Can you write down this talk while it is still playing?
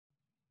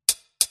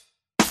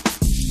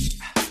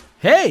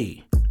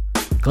Hey,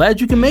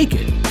 glad you can make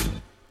it.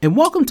 And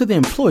welcome to the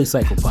Employee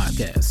Cycle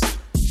Podcast,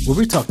 where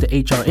we talk to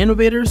HR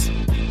innovators,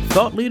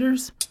 thought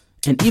leaders,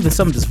 and even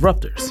some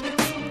disruptors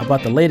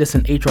about the latest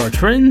in HR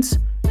trends,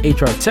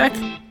 HR tech,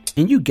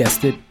 and you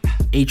guessed it,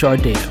 HR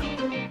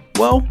data.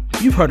 Well,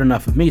 you've heard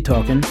enough of me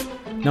talking.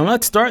 Now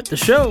let's start the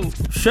show.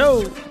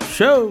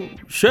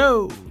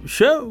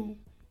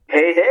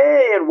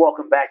 Hey, and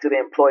welcome back to the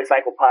Employee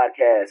Cycle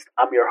Podcast.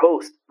 I'm your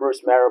host,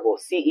 Bruce Marable,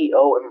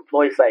 CEO of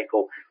Employee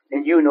Cycle.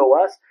 And you know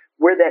us,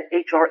 we're that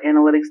HR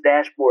analytics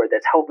dashboard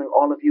that's helping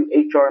all of you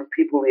HR and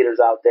people leaders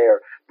out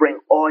there bring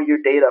all your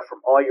data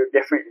from all your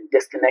different and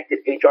disconnected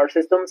HR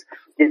systems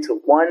into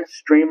one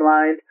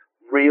streamlined,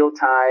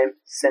 real-time,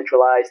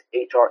 centralized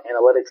HR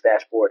analytics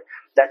dashboard.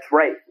 That's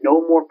right.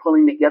 No more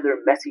pulling together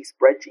messy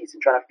spreadsheets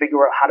and trying to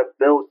figure out how to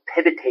build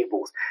pivot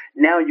tables.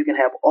 Now you can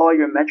have all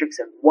your metrics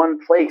in one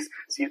place,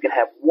 so you can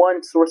have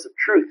one source of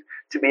truth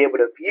to be able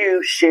to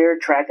view, share,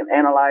 track, and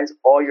analyze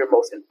all your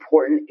most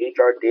important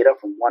HR data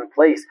from one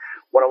place.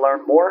 Want to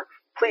learn more?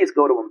 Please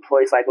go to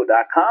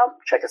employeecycle.com.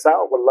 Check us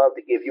out. We'd love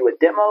to give you a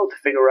demo to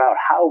figure out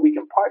how we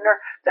can partner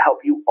to help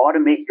you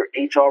automate your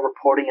HR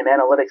reporting and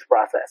analytics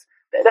process.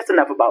 That's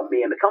enough about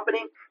me and the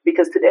company,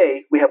 because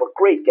today we have a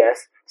great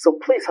guest. So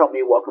please help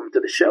me welcome to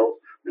the show,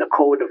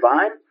 Nicole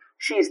Devine.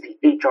 She's the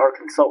HR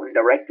Consultant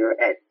Director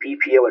at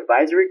BPO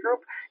Advisory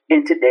Group.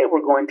 And today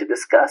we're going to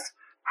discuss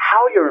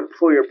how your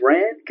employer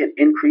brand can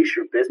increase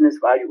your business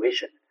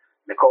valuation.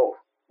 Nicole,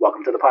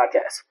 welcome to the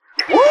podcast.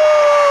 Woo!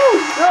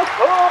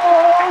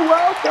 Nicole,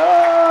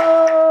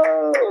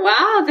 welcome!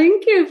 Wow,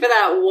 thank you for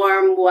that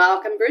warm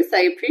welcome, Bruce.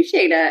 I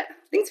appreciate it.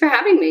 Thanks for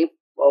having me.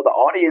 Well, the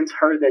audience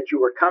heard that you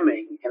were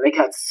coming, and they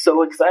got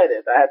so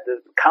excited. I had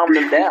to calm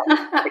them down.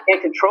 They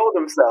can't control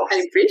themselves.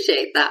 I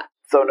appreciate that.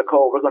 So,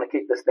 Nicole, we're going to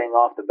kick this thing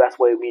off the best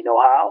way we know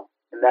how,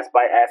 and that's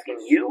by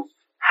asking you,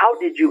 how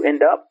did you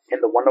end up in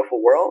the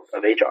wonderful world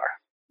of HR?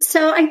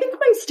 So I think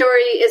my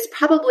story is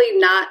probably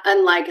not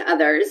unlike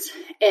others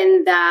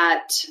in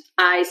that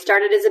I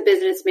started as a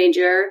business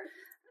major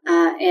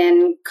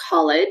in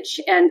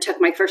college and took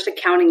my first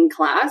accounting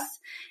class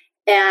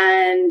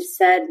and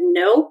said,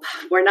 nope,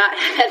 we're not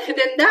headed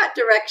in that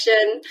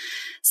direction.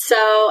 So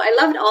I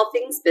loved all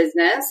things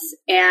business,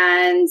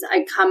 and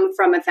I come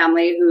from a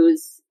family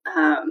who's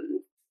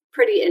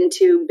pretty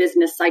into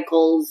business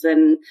cycles,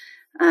 and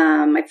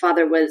my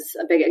father was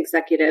a big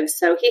executive,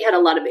 so he had a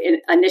lot of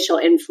initial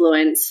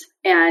influence,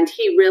 and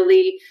he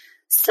really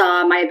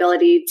saw my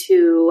ability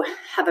to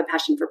have a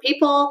passion for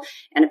people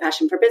and a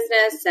passion for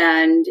business,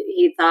 and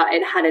he thought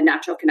it had a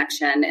natural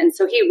connection. And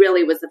so he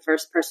really was the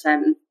first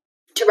person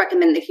to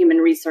recommend the human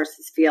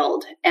resources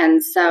field.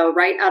 And so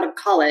right out of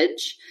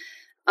college,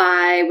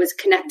 I was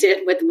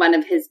connected with one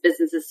of his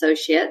business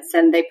associates,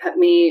 and they put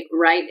me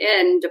right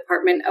in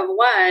Department of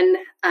One,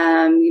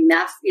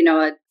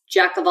 a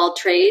jack of all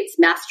trades,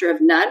 master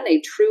of none, a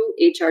true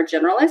HR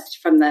generalist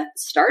from the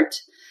start.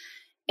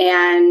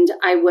 And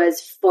I was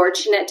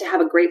fortunate to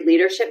have a great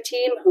leadership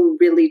team who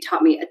really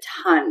taught me a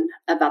ton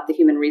about the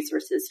human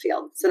resources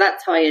field. So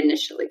that's how I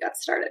initially got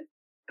started.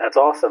 That's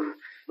awesome.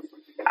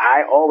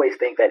 I always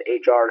think that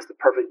HR is the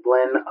perfect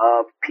blend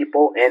of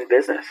people and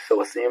business.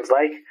 So it seems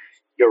like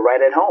you're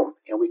right at home,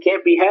 and we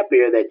can't be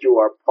happier that you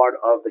are part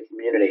of the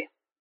community.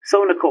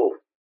 So, Nicole,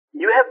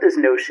 you have this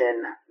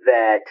notion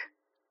that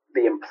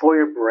the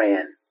employer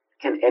brand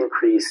can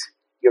increase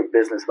your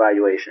business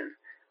valuation,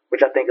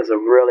 which I think is a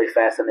really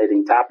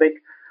fascinating topic.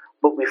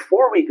 But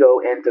before we go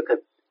into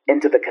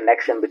the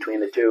connection between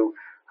the two,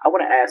 I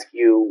want to ask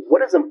you,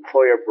 what does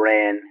employer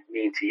brand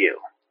mean to you?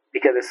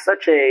 Because it's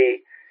such a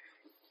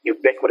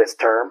ubiquitous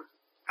term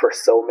for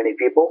so many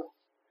people.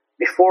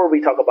 Before we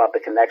talk about the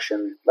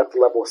connection, let's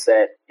level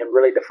set and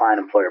really define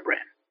employer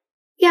brand.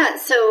 Yeah,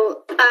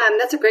 so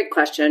that's a great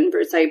question,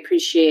 Bruce. I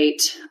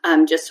appreciate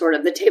just sort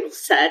of the table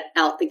set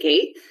out the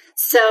gate.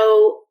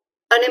 So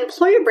an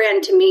employer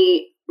brand to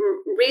me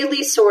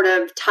really sort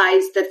of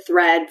ties the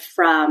thread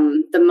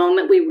from the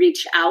moment we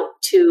reach out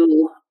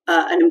to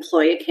an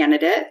employee, a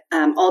candidate,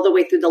 all the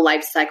way through the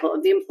life cycle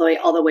of the employee,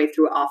 all the way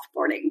through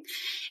offboarding.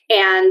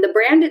 And the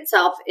brand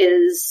itself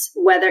is,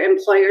 whether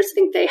employers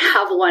think they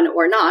have one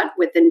or not,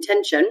 with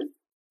intention,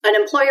 an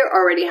employer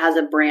already has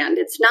a brand.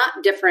 It's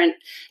not different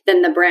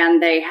than the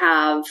brand they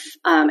have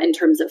in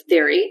terms of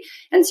theory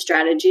and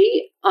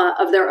strategy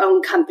of their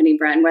own company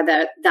brand,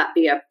 whether that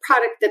be a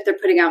product that they're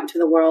putting out into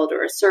the world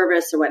or a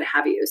service or what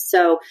have you.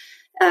 So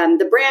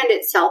the brand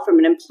itself from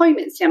an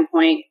employment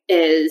standpoint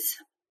is,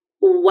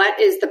 what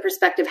is the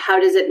perspective? How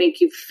does it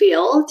make you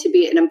feel to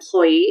be an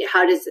employee?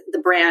 How does the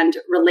brand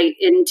relate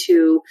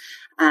into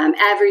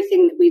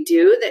everything that we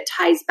do that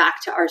ties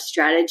back to our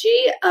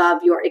strategy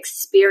of your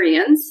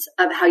experience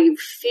of how you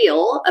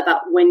feel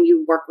about when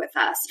you work with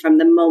us from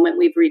the moment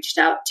we've reached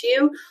out to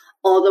you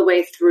all the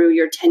way through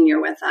your tenure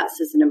with us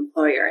as an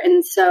employer.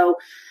 And so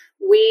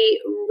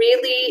we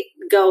really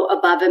go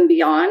above and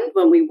beyond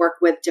when we work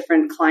with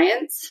different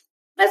clients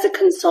as a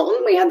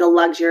consultant, we have the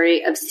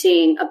luxury of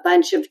seeing a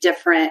bunch of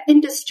different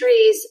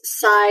industries,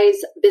 size,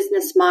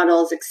 business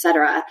models,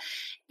 etc.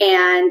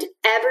 And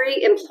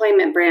every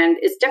employment brand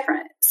is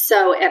different.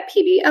 So at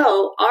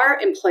PBO, our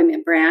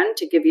employment brand,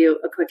 to give you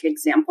a quick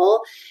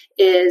example,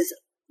 is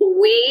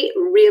we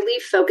really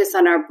focus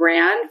on our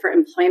brand for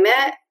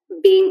employment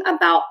being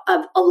about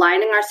of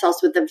aligning ourselves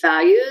with the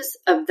values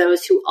of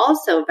those who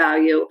also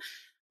value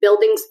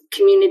building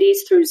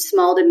communities through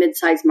small to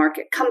mid-sized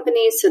market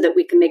companies so that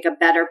we can make a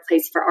better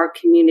place for our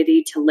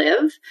community to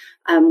live.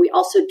 We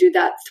also do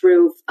that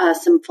through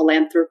some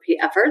philanthropy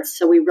efforts.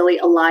 So we really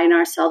align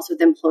ourselves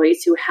with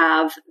employees who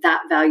have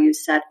that value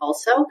set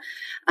also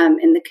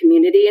in the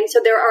community. And so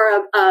there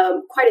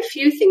are quite a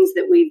few things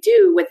that we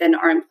do within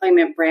our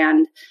employment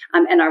brand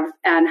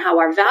and how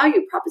our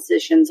value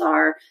propositions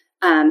are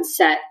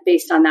set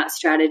based on that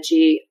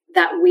strategy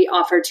that we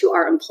offer to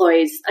our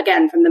employees,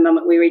 again, from the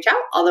moment we reach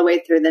out all the way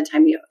through the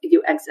time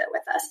you exit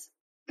with us.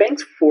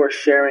 Thanks for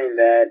sharing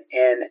that.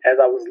 And as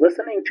I was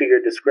listening to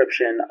your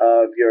description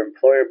of your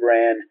employer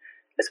brand,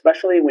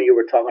 especially when you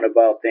were talking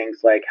about things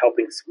like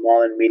helping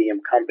small and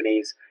medium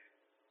companies,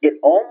 it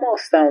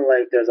almost sounds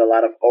like there's a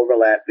lot of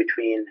overlap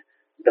between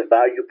the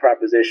value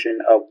proposition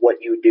of what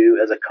you do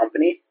as a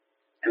company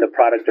and the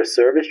product or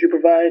service you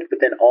provide,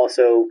 but then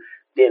also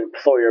the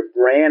employer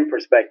brand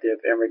perspective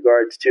in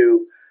regards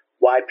to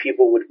why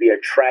people would be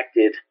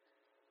attracted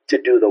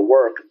to do the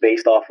work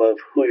based off of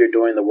who you're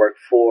doing the work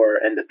for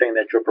and the thing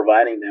that you're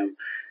providing them.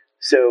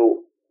 So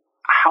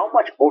how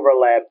much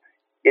overlap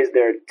is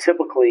there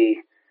typically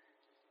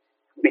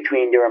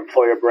between your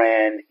employer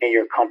brand and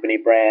your company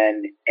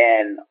brand?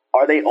 And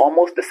are they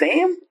almost the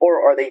same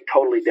or are they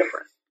totally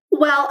different?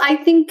 Well, I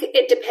think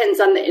it depends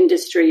on the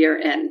industry you're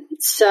in.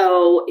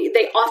 So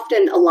they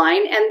often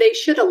align, and they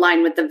should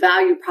align with the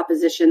value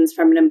propositions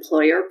from an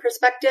employer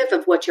perspective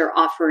of what you're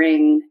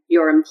offering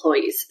your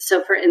employees.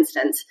 So for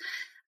instance,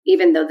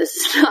 even though this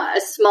is not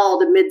a small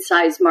to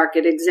mid-sized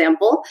market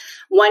example,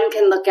 one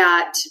can look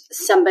at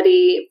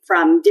somebody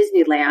from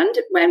Disneyland,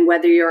 when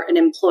whether you're an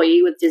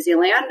employee with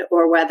Disneyland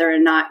or whether or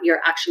not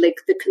you're actually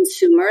the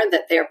consumer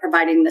that they are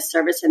providing this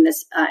service and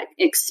this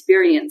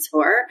experience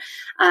for,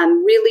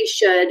 really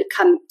should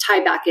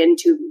tie back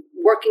into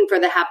working for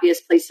the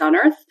happiest place on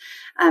earth.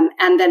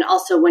 And then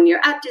also when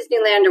you're at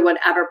Disneyland or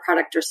whatever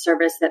product or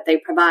service that they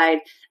provide,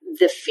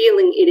 the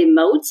feeling it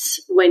emotes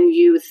when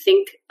you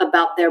think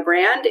about their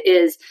brand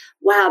is,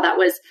 wow, that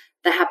was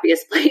the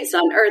happiest place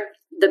on earth,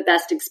 the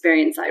best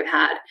experience I've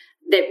had.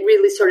 That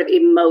really sort of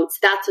emotes,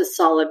 that's a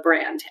solid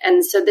brand.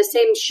 And so the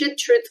same should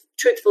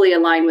truthfully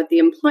align with the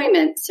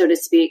employment, so to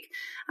speak,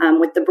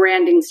 with the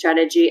branding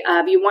strategy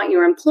of you want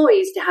your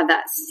employees to have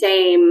that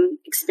same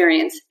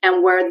experience.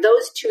 And where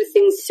those two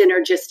things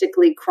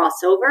synergistically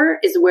cross over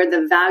is where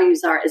the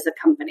values are as a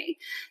company.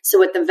 So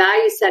what the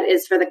value set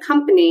is for the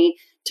company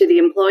to the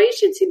employee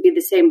should be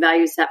the same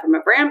value set from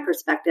a brand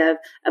perspective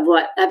of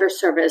whatever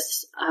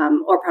service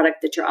or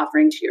product that you're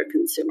offering to your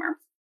consumer.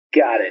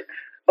 Got it.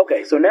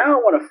 Okay, so now I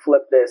want to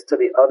flip this to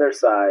the other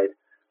side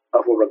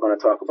of what we're going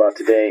to talk about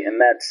today, and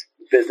that's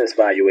business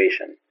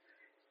valuation.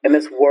 In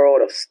this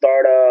world of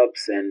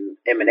startups and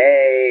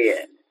M&A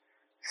and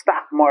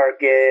stock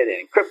market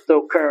and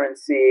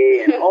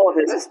cryptocurrency and all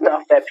this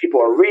stuff that people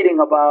are reading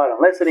about and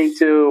listening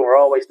to, we're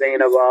always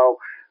thinking about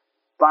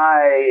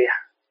buy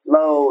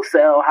low,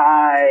 sell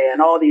high,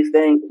 and all these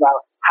things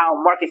about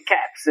how market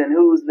caps and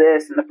who's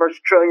this and the first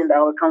 $1 trillion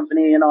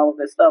company and all of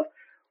this stuff.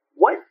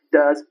 What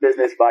does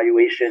business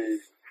valuation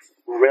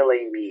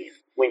really mean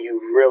when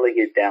you really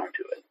get down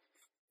to it?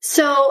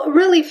 So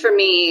really for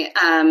me,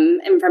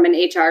 and from an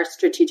HR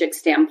strategic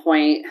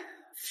standpoint,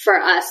 for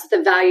us,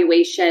 the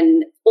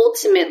valuation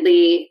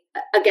ultimately,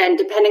 again,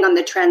 depending on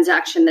the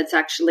transaction that's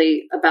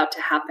actually about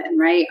to happen,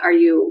 right? Are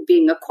you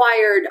being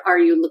acquired? Are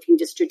you looking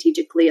to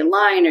strategically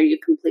align? Are you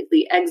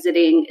completely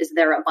exiting? Is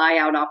there a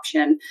buyout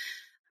option?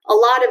 A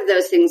lot of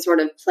those things sort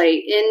of play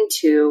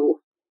into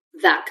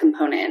that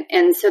component.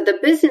 And so the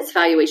business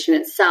valuation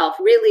itself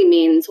really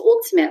means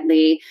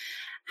ultimately,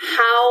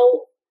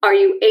 how are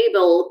you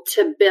able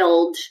to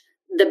build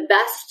the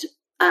best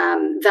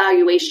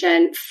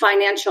valuation,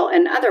 financial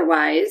and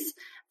otherwise,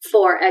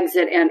 for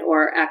exit and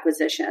or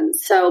acquisition?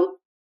 So,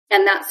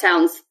 and that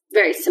sounds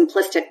very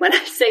simplistic when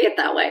I say it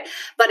that way,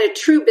 but a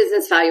true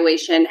business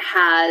valuation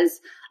has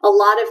a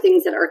lot of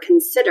things that are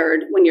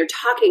considered when you're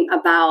talking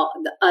about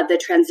the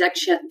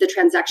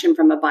transaction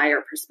from a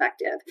buyer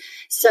perspective.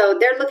 So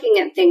they're looking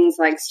at things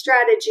like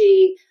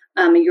strategy,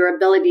 your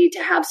ability to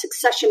have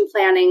succession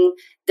planning.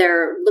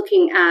 They're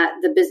looking at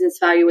the business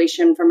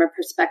valuation from a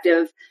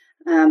perspective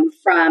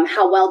from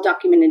how well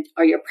documented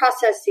are your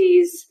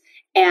processes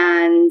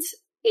and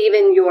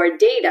even your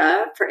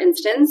data, for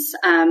instance,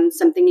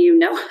 something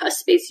a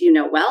space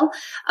well,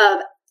 of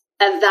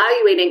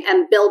evaluating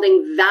and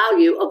building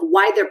value of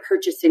why they're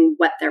purchasing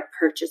what they're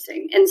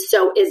purchasing. And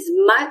so as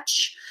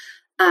much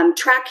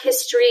track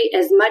history,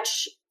 as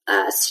much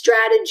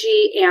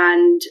strategy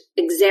and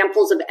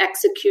examples of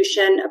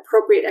execution,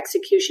 appropriate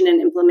execution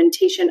and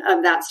implementation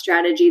of that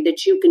strategy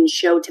that you can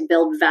show to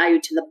build value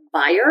to the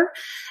buyer,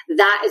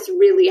 that is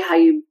really how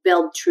you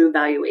build true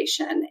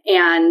valuation.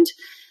 And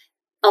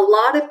a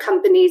lot of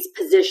companies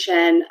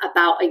position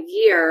about a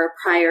year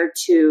prior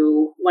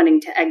to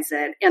wanting to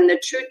exit. And the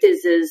truth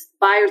is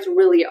buyers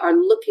really are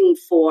looking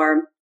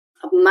for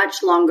a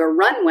much longer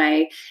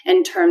runway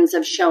in terms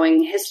of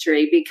showing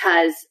history,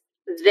 because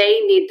they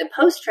need the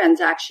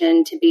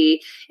post-transaction to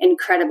be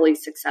incredibly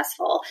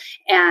successful.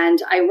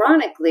 And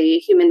ironically,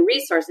 human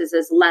resources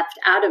is left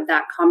out of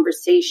that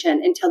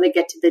conversation until they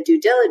get to the due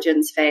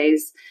diligence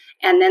phase.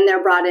 And then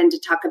they're brought in to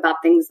talk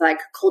about things like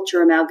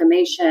culture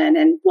amalgamation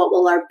and what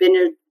will our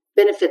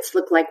benefits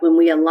look like when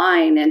we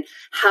align, and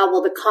how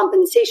will the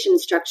compensation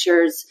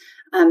structures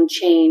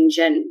change.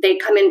 And they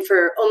come in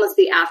for almost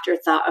the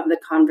afterthought of the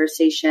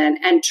conversation.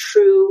 And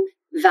true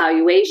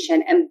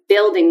valuation and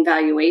building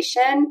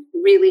valuation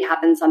really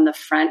happens on the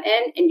front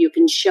end, and you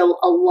can show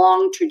a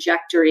long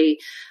trajectory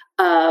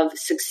of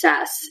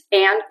success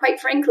and, quite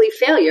frankly,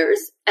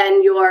 failures,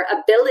 and your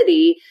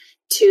ability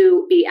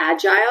to be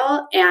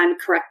agile and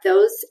correct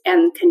those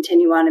and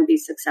continue on and be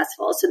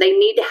successful. So they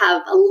need to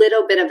have a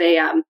little bit of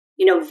a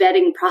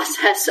vetting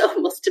process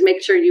almost to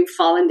make sure you've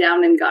fallen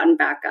down and gotten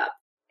back up.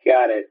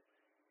 Got it.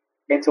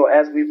 And so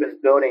as we've been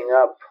building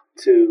up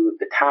to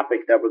the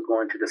topic that we're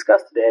going to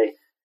discuss today,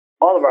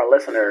 all of our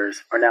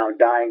listeners are now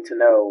dying to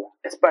know,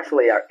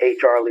 especially our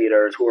HR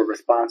leaders who are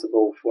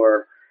responsible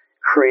for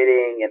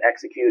creating and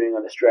executing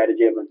on the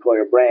strategy of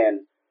employer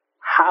brand,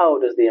 how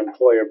does the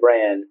employer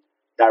brand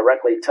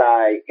directly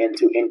tie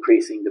into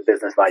increasing the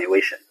business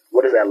valuation?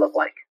 What does that look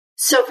like?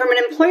 So from an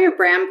employer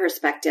brand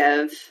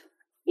perspective,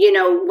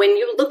 when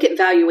you look at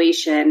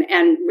valuation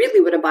and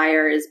really what a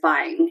buyer is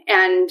buying,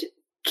 and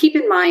keep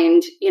in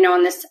mind,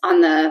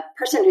 on the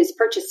person who's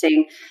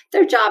purchasing,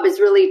 their job is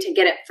really to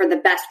get it for the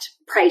best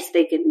price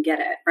they can get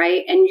it,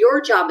 right? And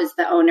your job as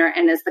the owner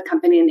and as the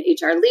company and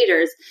the HR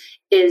leaders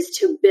is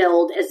to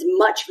build as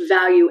much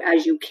value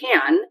as you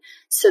can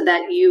so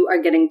that you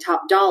are getting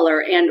top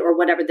dollar and or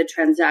whatever the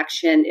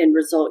transaction and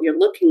result you're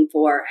looking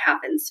for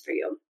happens for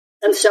you.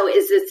 And so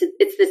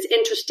it's this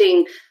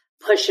interesting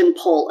push and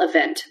pull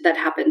event that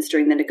happens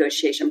during the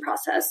negotiation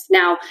process.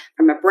 Now,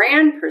 from a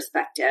brand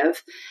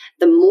perspective,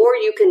 the more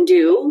you can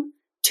do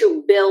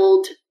to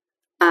build,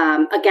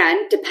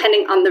 again,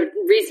 depending on the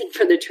reason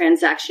for the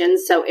transaction.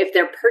 So if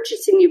they're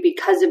purchasing you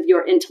because of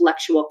your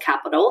intellectual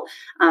capital,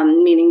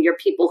 meaning your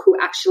people who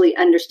actually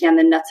understand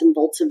the nuts and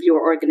bolts of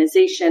your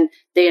organization,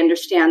 they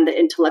understand the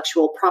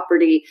intellectual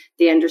property,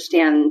 they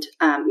understand,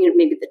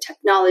 maybe the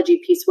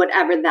technology piece,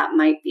 whatever that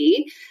might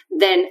be,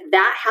 then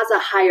that has a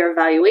higher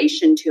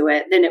valuation to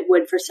it than it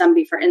would for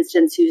somebody, for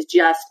instance, who's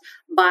just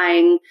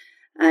buying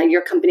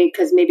your company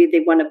because maybe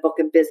they want to book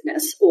a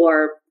business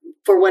or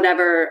for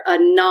whatever a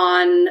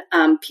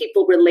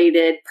non-people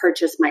related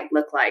purchase might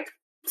look like.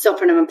 So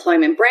from an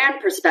employment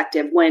brand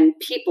perspective, when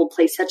people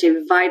play such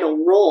a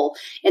vital role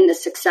in the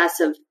success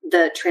of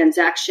the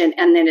transaction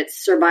and then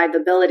its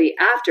survivability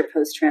after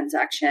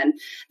post-transaction,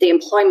 the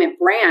employment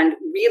brand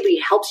really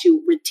helps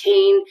you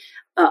retain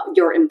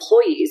your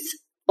employees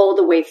all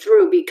the way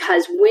through,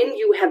 because when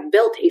you have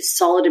built a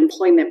solid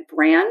employment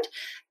brand,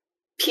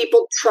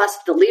 people trust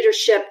the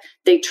leadership,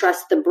 they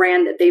trust the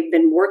brand that they've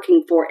been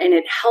working for, and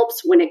it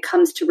helps when it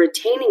comes to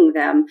retaining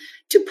them,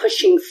 to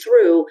pushing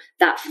through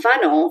that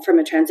funnel from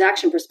a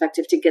transaction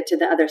perspective to get to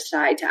the other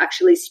side, to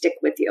actually stick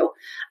with you.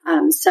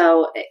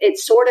 So it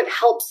sort of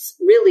helps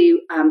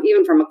really,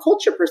 even from a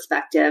culture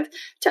perspective,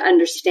 to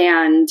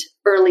understand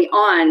early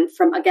on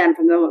from the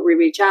moment we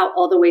reach out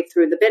all the way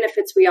through the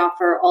benefits we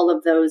offer, all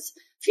of those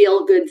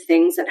feel-good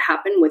things that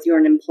happen with you're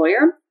an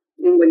employer,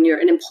 when you're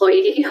an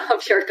employee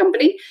of your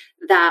company,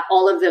 that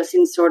all of those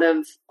things sort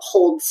of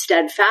hold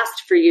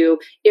steadfast for you,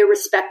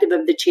 irrespective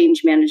of the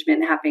change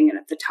management happening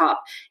at the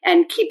top.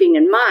 And keeping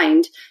in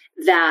mind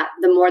that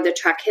the more the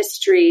track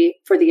history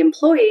for the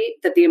employee,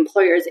 that the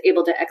employer is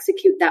able to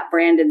execute that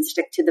brand and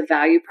stick to the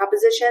value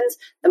propositions,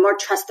 the more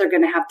trust they're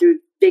going to have through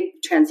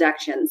big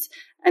transactions.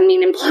 I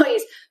mean,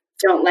 employees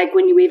don't like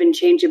when you even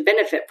change a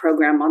benefit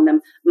program on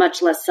them,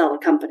 much less sell a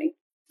company.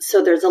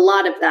 So there's a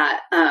lot of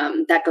that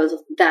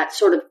that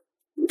sort of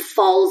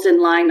falls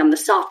in line on the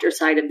softer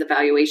side of the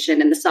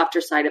valuation and the softer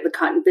side of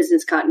the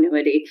business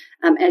continuity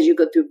as you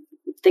go through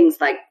things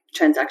like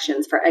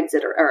transactions for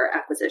exit or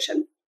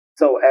acquisition.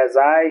 So as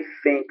I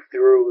think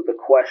through the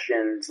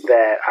questions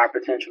that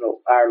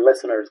our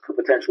listeners could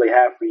potentially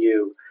have for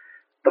you,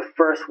 the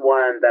first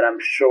one that I'm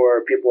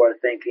sure people are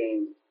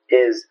thinking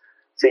is,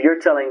 so you're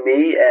telling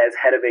me as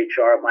head of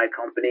HR at my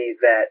company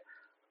that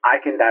I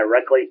can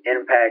directly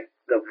impact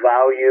the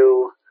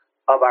value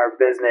of our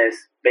business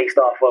based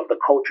off of the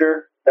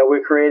culture that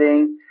we're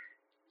creating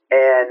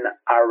and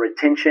our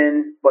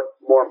retention, but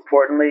more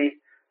importantly,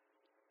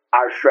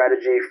 our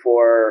strategy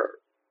for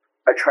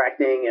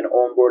attracting and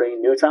onboarding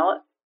new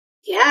talent?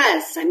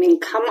 Yes. I mean,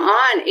 come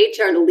on,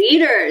 HR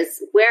leaders,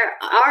 where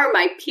are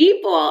my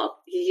people?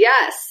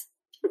 Yes.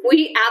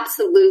 We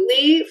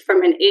absolutely,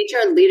 from an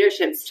HR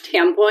leadership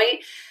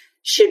standpoint,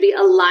 should be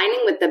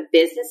aligning with the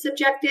business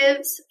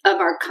objectives of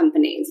our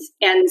companies.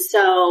 And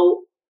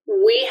so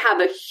we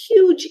have a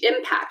huge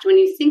impact when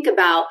you think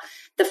about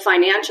the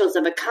financials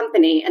of a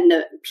company, and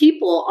the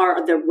people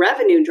are the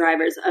revenue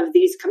drivers of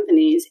these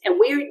companies. And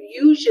we're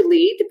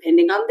usually,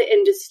 depending on the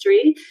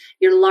industry,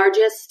 your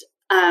largest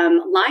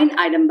line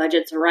item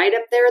budgets are right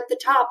up there at the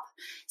top.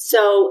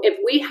 So if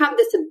we have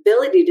this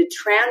ability to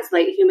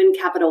translate human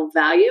capital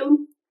value,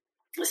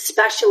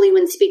 especially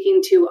when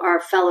speaking to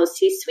our fellow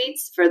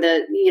C-suites for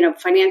the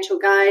financial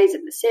guys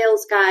and the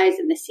sales guys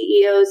and the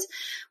CEOs,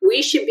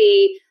 we should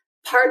be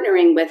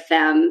partnering with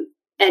them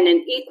in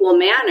an equal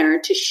manner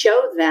to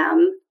show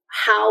them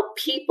how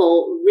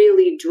people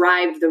really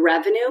drive the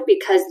revenue,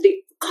 because the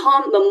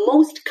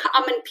most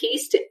common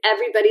piece to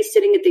everybody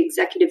sitting at the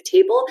executive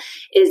table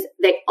is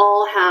they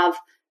all have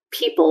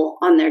people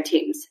on their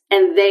teams,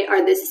 and they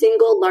are the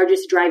single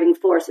largest driving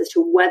force as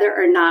to whether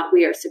or not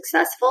we are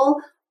successful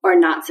or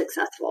not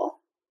successful.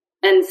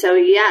 And so,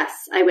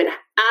 yes, I would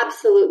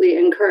absolutely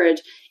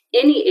encourage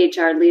any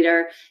HR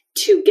leader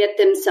to get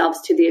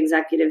themselves to the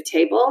executive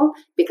table,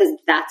 because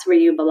that's where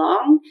you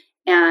belong.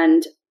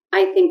 And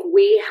I think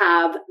we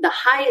have the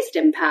highest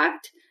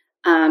impact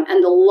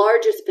and the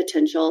largest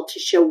potential to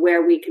show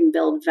where we can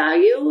build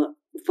value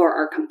for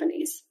our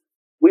companies.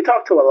 We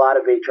talk to a lot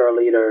of HR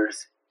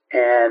leaders,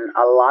 and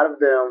a lot of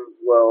them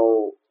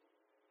will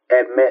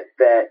admit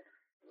that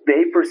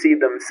they perceive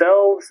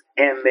themselves,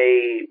 and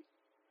they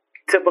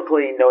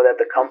typically know that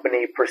the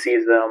company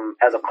perceives them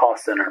as a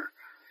cost center.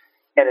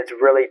 And it's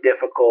really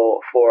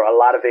difficult for a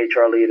lot of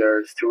HR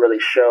leaders to really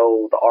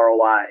show the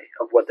ROI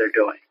of what they're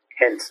doing.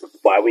 Hence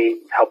why we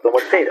help them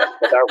with data,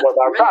 with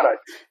our right.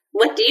 product.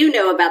 What do you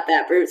know about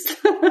that, Bruce?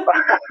 Just a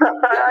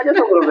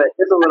little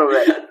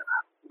bit.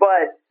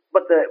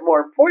 But the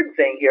more important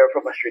thing here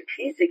from a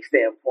strategic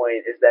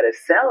standpoint is that it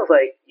sounds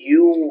like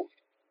you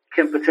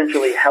can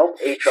potentially help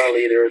HR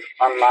leaders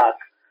unlock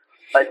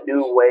a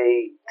new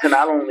way to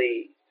not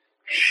only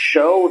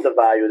show the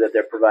value that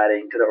they're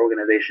providing to their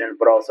organization,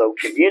 but also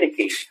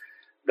communicate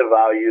the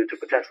value to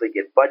potentially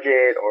get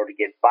budget or to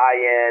get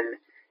buy-in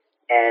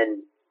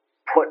and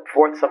put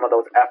forth some of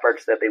those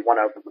efforts that they want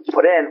to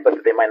put in, but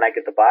that they might not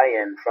get the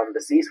buy-in from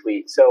the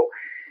C-suite. So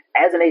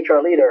as an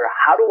HR leader,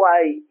 how do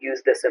I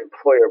use this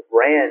employer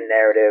brand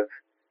narrative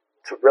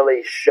to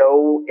really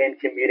show and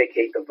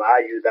communicate the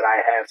value that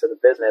I have to the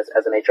business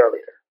as an HR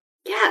leader?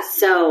 Yeah,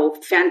 so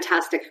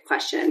fantastic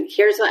question.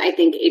 Here's what I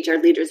think HR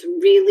leaders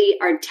really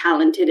are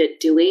talented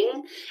at doing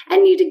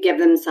and need to give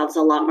themselves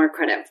a lot more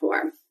credit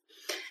for.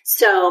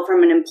 So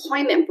from an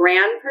employment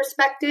brand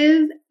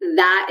perspective,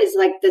 that is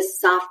like the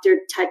softer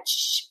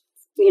touch,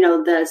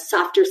 the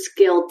softer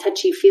skill,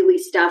 touchy-feely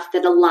stuff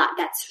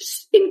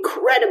that's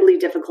incredibly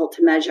difficult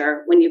to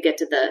measure when you get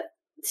to the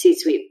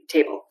C-suite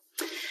table.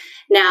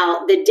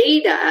 Now, the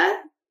data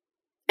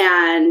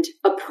and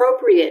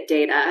appropriate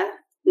data,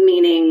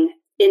 meaning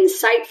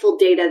insightful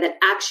data that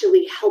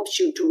actually helps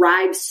you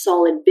drive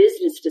solid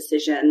business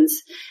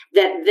decisions,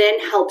 that then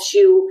helps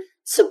you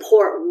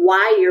support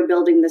why you're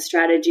building the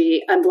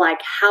strategy and like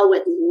how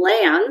it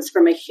lands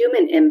from a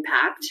human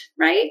impact,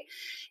 right,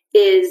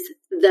 is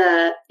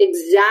the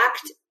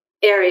exact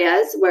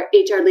areas where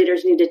HR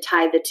leaders need to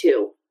tie the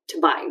two to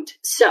bind.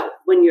 So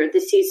when you're at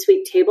the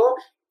C-suite table,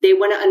 they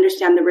want to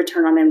understand the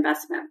return on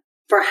investment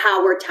for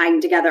how we're tying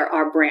together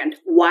our brand.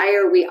 Why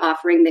are we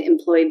offering the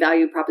employee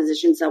value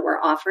propositions that we're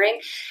offering?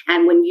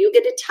 And when you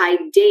get to tie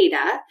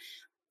data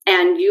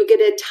and you get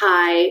to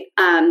tie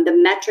the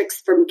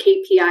metrics from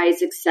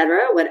KPIs, et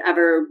cetera,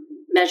 whatever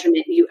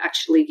measurement you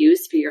actually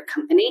use for your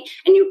company,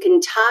 and you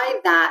can tie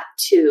that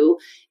to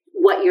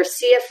what your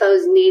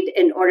CFOs need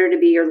in order to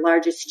be your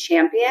largest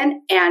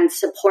champion and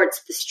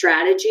supports the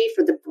strategy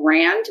for the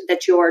brand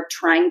that you're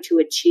trying to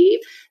achieve,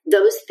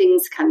 those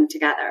things come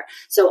together.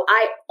 So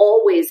I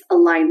always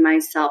align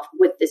myself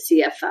with the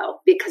CFO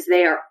because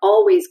they are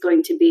always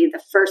going to be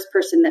the first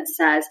person that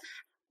says,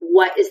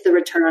 what is the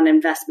return on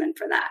investment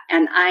for that?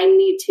 And I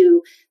need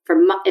to,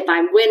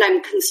 when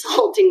I'm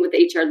consulting with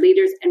HR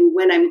leaders and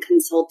when I'm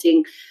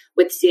consulting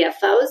with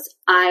CFOs,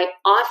 I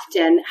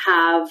often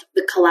have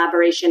the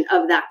collaboration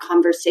of that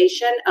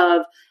conversation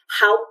of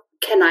how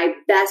can I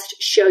best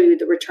show you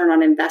the return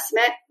on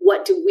investment?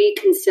 What do we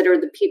consider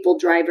the people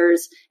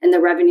drivers and the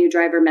revenue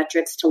driver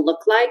metrics to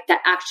look like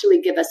that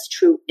actually give us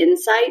true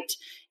insight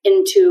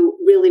into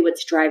really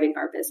what's driving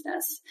our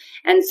business?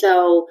 And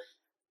so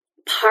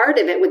part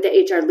of it with the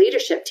HR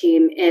leadership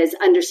team is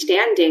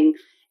understanding,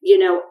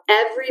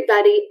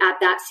 everybody at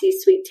that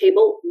C-suite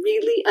table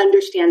really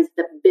understands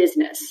the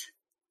business,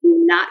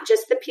 not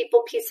just the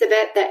people piece of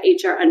it that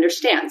HR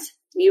understands.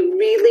 You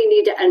really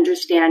need to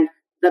understand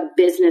the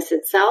business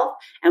itself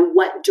and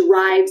what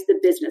drives the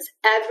business.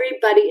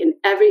 Everybody in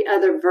every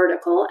other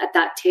vertical at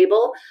that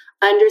table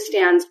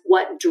understands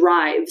what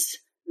drives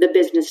the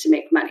business to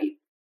make money.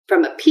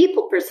 From a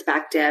people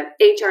perspective,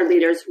 HR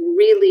leaders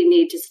really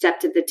need to step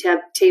to the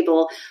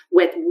table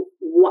with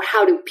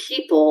how do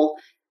people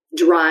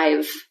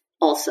drive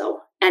also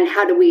And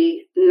how do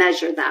we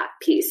measure that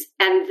piece?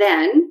 And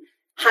then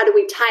how do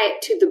we tie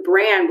it to the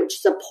brand, which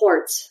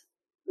supports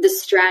the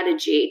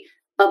strategy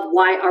of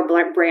why our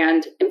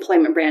brand,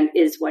 employment brand,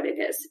 is what it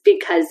is?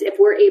 Because if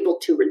we're able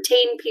to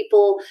retain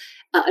people,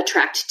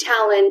 attract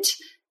talent,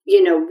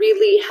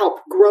 really help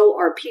grow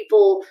our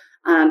people,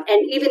 and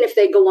even if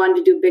they go on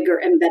to do bigger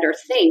and better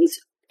things,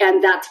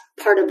 and that's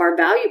part of our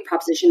value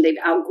proposition, they've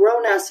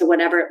outgrown us or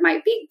whatever it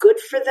might be, good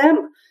for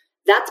them.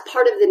 That's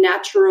part of the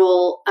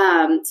natural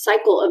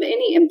cycle of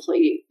any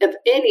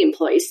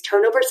employee's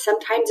turnover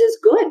sometimes is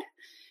good.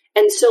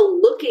 And so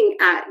looking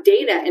at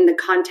data in the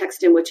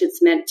context in which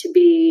it's meant to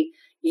be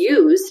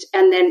used,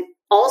 and then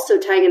also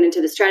tying it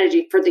into the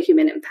strategy for the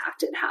human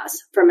impact it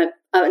has from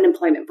an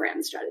employment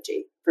brand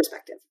strategy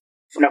perspective.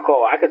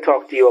 Nicole, I could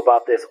talk to you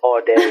about this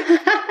all day.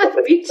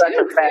 Me it's such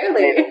too, a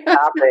fascinating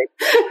topic.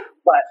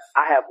 But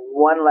I have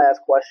one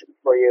last question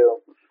for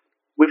you.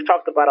 We've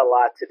talked about a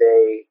lot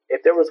today.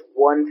 If there was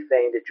one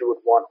thing that you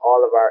would want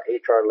all of our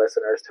HR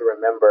listeners to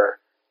remember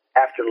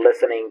after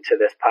listening to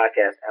this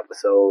podcast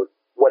episode,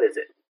 what is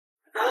it?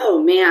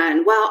 Oh,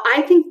 man. Well,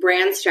 I think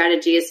brand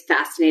strategy is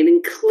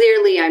fascinating.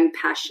 Clearly, I'm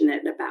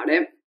passionate about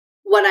it.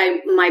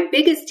 My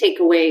biggest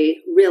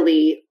takeaway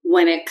really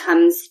when it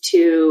comes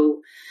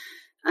to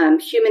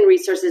human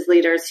resources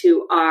leaders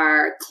who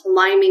are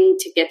climbing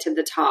to get to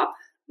the top,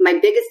 my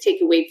biggest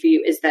takeaway for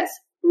you is this.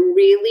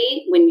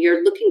 Really, when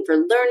you're looking for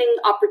learning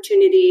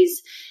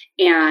opportunities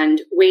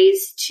and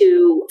ways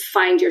to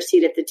find your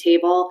seat at the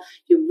table,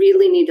 you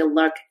really need to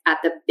look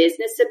at the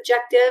business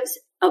objectives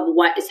of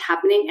what is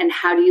happening and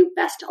how do you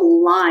best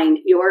align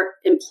your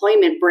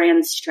employment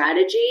brand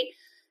strategy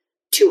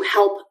to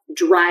help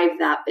drive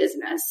that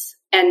business.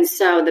 And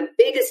so the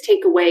biggest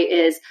takeaway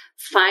is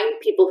find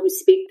people who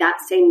speak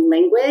that same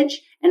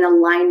language and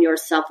align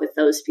yourself with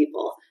those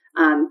people,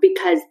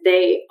 because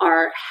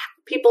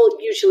people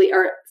usually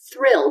are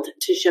thrilled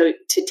to show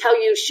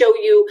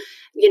you,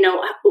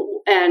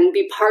 and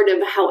be part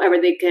of however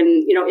they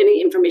can, any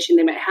information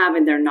they might have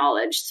in their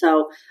knowledge.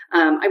 So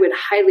I would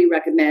highly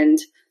recommend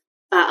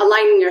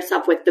aligning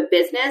yourself with the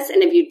business.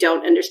 And if you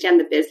don't understand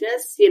the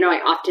business, I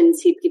often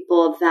see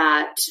people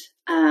that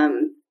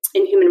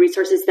in human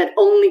resources that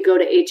only go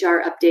to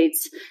HR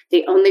updates.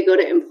 They only go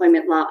to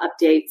employment law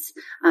updates.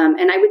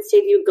 And I would say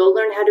to you, go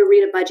learn how to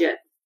read a budget.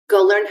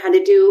 Go learn how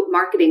to do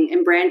marketing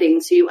and branding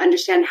so you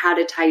understand how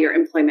to tie your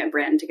employment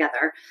brand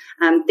together.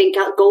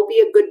 Go be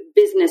a good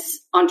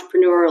business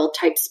entrepreneurial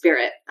type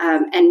spirit,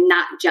 and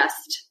not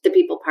just the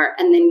people part.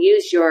 And then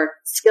use your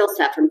skill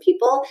set from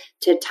people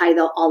to tie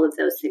all of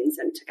those things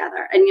in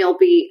together. And you'll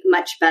be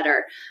much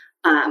better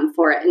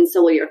for it. And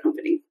so will your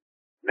company.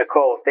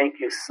 Nicole, thank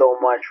you so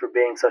much for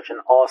being such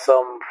an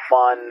awesome,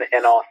 fun,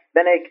 and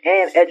authentic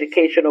and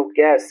educational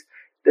guest.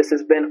 This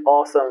has been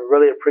awesome.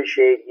 Really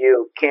appreciate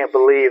you. Can't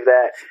believe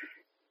that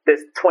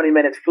this 20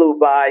 minutes flew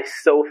by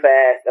so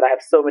fast, and I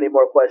have so many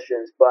more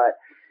questions, but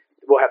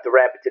we'll have to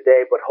wrap it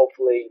today. But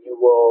hopefully you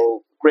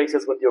will grace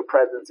us with your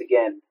presence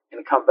again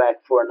and come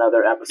back for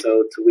another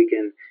episode so we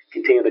can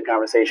continue the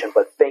conversation.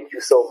 But thank you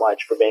so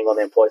much for being on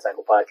the Employee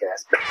Cycle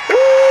podcast.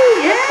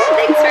 Yeah,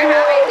 thanks for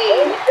having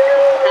me.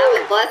 Have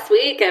a blessed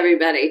week,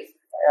 everybody.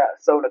 Yeah.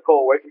 So,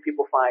 Nicole, where can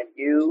people find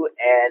you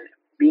and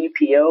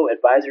BPO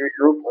Advisory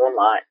Group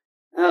online?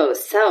 Oh,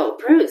 so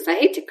Bruce, I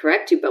hate to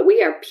correct you, but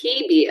we are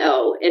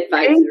PBO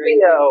Advisory.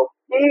 PBO.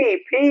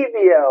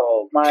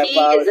 My P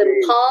is in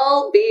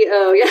Paul,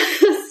 B-O. Yeah,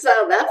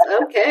 so that's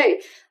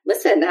okay.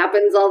 Listen,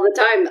 happens all the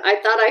time. I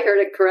thought I heard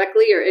it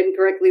correctly or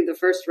incorrectly the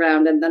first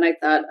round, and then I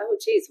thought, oh,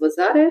 geez, was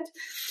that it?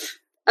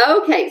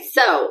 Okay,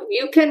 so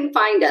you can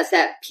find us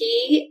at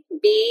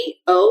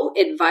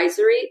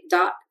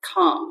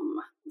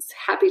pboadvisory.com.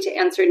 Happy to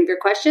answer any of your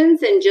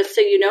questions. And just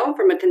so you know,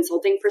 from a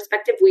consulting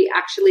perspective, we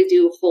actually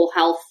do whole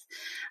health,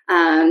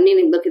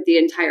 meaning look at the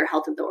entire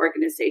health of the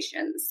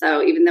organization.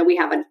 So even though we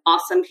have an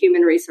awesome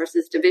human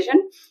resources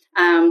division,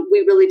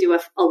 we really do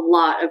a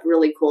lot of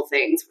really cool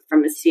things,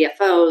 from the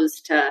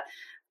CFOs to,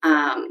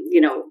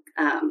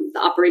 the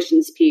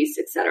operations piece,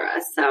 et cetera.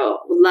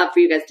 So we'd love for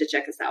you guys to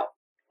check us out.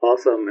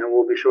 Awesome. And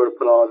we'll be sure to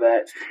put all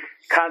that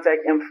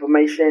contact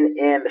information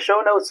in the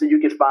show notes so you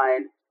can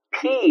find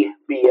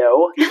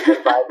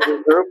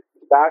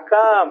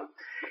pboadvisorygroup.com.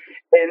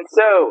 And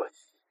so,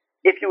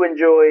 if you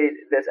enjoyed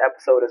this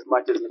episode as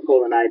much as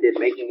Nicole and I did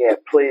making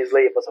it, please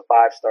leave us a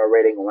 5-star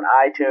rating on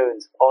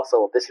iTunes.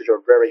 Also, if this is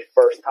your very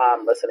first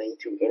time listening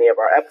to any of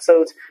our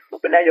episodes,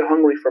 but now you're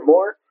hungry for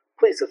more,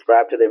 please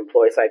subscribe to the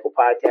Employee Cycle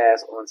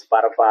podcast on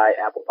Spotify,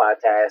 Apple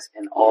Podcasts,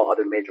 and all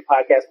other major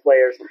podcast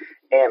players.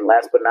 And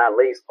last but not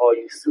least, all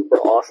you super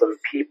awesome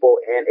people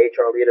and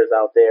HR leaders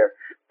out there,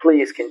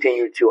 please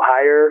continue to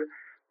hire,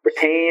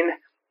 retain,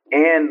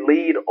 and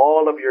lead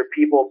all of your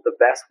people the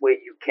best way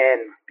you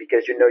can,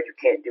 because you know you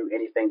can't do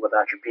anything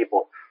without your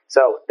people.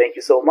 So thank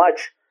you so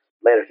much.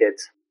 Later,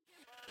 kids.